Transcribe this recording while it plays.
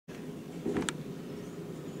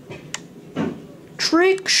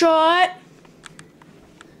Trick shot.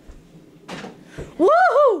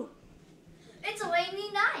 Woohoo! It's a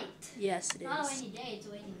rainy night. Yes, it is. Not a rainy day, it's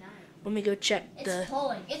a rainy night. Let me go check It's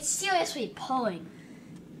pulling. It's seriously pulling.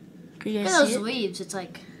 Can you Look guys at see those it? leaves. It's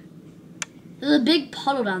like there's a big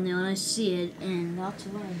puddle down there, and I see it, and lots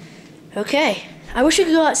of rain. Okay. I wish we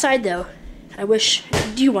could go outside though. I wish.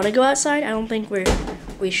 Do you want to go outside? I don't think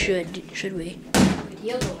we should. Should we? I could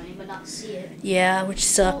hear the rain, but not see it. Yeah, which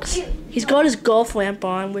sucks. Oh, He's got his golf lamp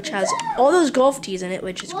on, which has all those golf tees in it,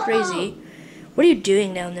 which is crazy. What are you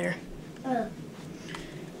doing down there?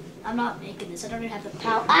 I'm not making this. I don't even have the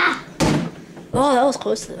power. Ah! Oh, that was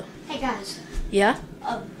close though. Hey guys. Yeah?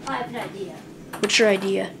 I have an idea. What's your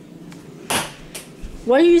idea?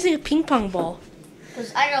 Why are you using a ping pong ball?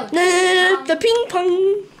 Cause I know. No, the ping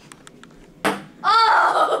pong.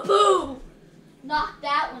 Oh, boom! Knock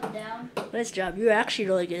that one down. Nice job. You're actually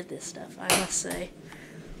really good at this stuff, I must say.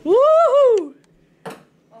 Woohoo!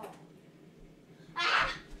 Oh. Ah!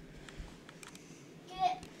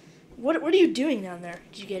 Get it. What are you doing down there?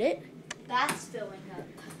 Did you get it? That's filling up.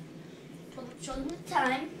 Show them the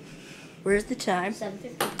time. Where's the time?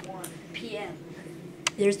 7:51 p.m.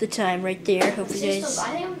 There's the time right there. Hopefully you guys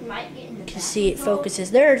I think we might get in the can bath. see it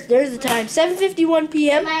focuses. There's the time. 7:51 We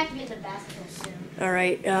p.m. might have to get in the bathroom soon. All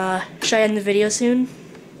right. Should I end the video soon?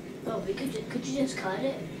 Oh, could you just cut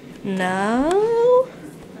it? No.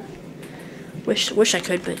 Wish I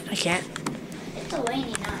could, but I can't. It's a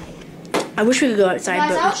rainy night. I wish we could go outside,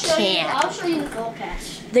 Guys, but we can't. I'll show you the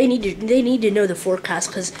forecast. They need to know the forecast,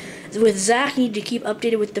 because with Zach, you need to keep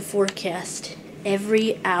updated with the forecast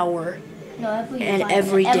every hour. No, every And 5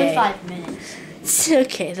 every minutes. day. Every 5 minutes. It's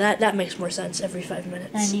okay, that makes more sense. Every 5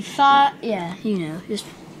 minutes. 95. Yeah, you know, just.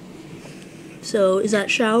 So is that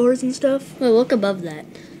showers and stuff? Well, look above that.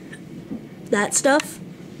 That stuff?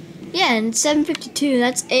 Yeah, and 7:52.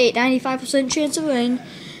 That's 95% chance of rain.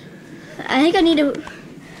 I think I need to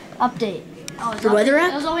update. Oh, The weather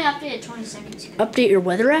app? It was only updated 20 seconds ago. Update your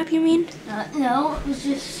weather app, you mean? No, it was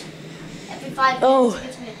just every 5 minutes. Oh. It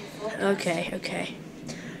gives me a forecast. Okay.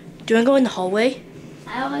 Do you want to go in the hallway?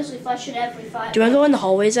 I always flush it every 5 Do you want to go in the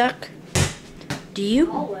hallway, Zach? Do you?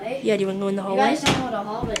 hallway. Yeah, do you want to go in the You hallway? guys don't know what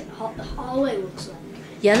a hallway looks like.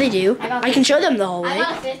 Yeah, they do. I can show them the I hallway.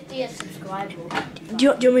 got 50th subscriber. Do you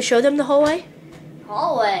want me to show them the hallway?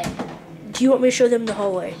 Hallway. Do you want me to show them the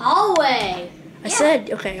hallway? Hallway. I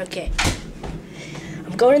said, okay.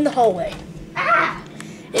 I'm going in the hallway. Ah!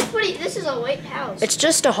 This is a white house. It's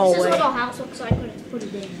just a This is a hallway. little house looks like when it's put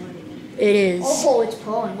it in white. It is. Oh, it's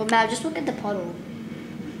pulling. Well, Matt, just look at the puddle.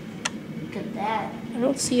 Look at that. I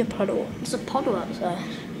don't see a puddle. There's a puddle outside.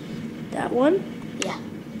 That one? Yeah.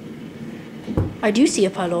 I do see a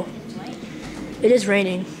puddle. It's white. It is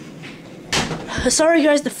raining. Sorry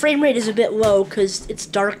guys, the frame rate is a bit low because it's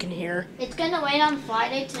dark in here. It's gonna rain on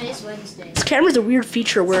Friday. Today's Wednesday. This camera's a weird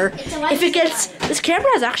feature where It's a if it gets, Wednesday. this camera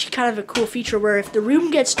has actually kind of a cool feature where if the room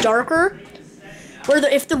gets darker,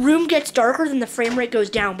 if the room gets darker, then the frame rate goes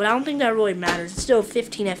down. But I don't think that really matters. It's still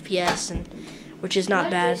 15 FPS, which is not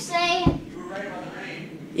What bad. did you say?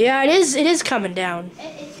 Yeah, it is coming down.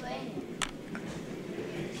 It's raining.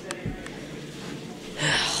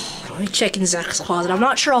 Let me check in Zach's closet. I'm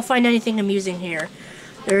not sure I'll find anything amusing here.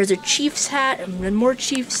 There's a Chiefs hat and then more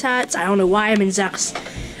Chiefs hats. I don't know why I'm in Zach's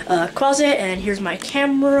closet. And here's my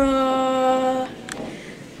camera.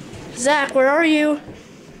 Zach, where are you?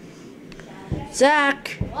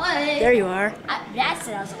 Zach. What? There you are. That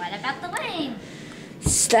sounds right about the rain.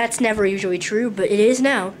 That's never usually true, but it is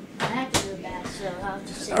now. I have to go back, so I'll have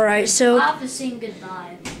to sing. Alright, so... I'll have to sing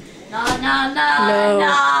goodbye. No.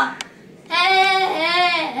 No. Hey.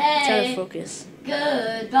 It's out of focus.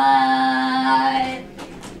 Goodbye.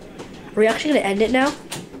 Are we actually going to end it now?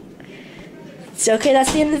 It's okay,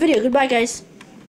 that's the end of the video. Goodbye, guys.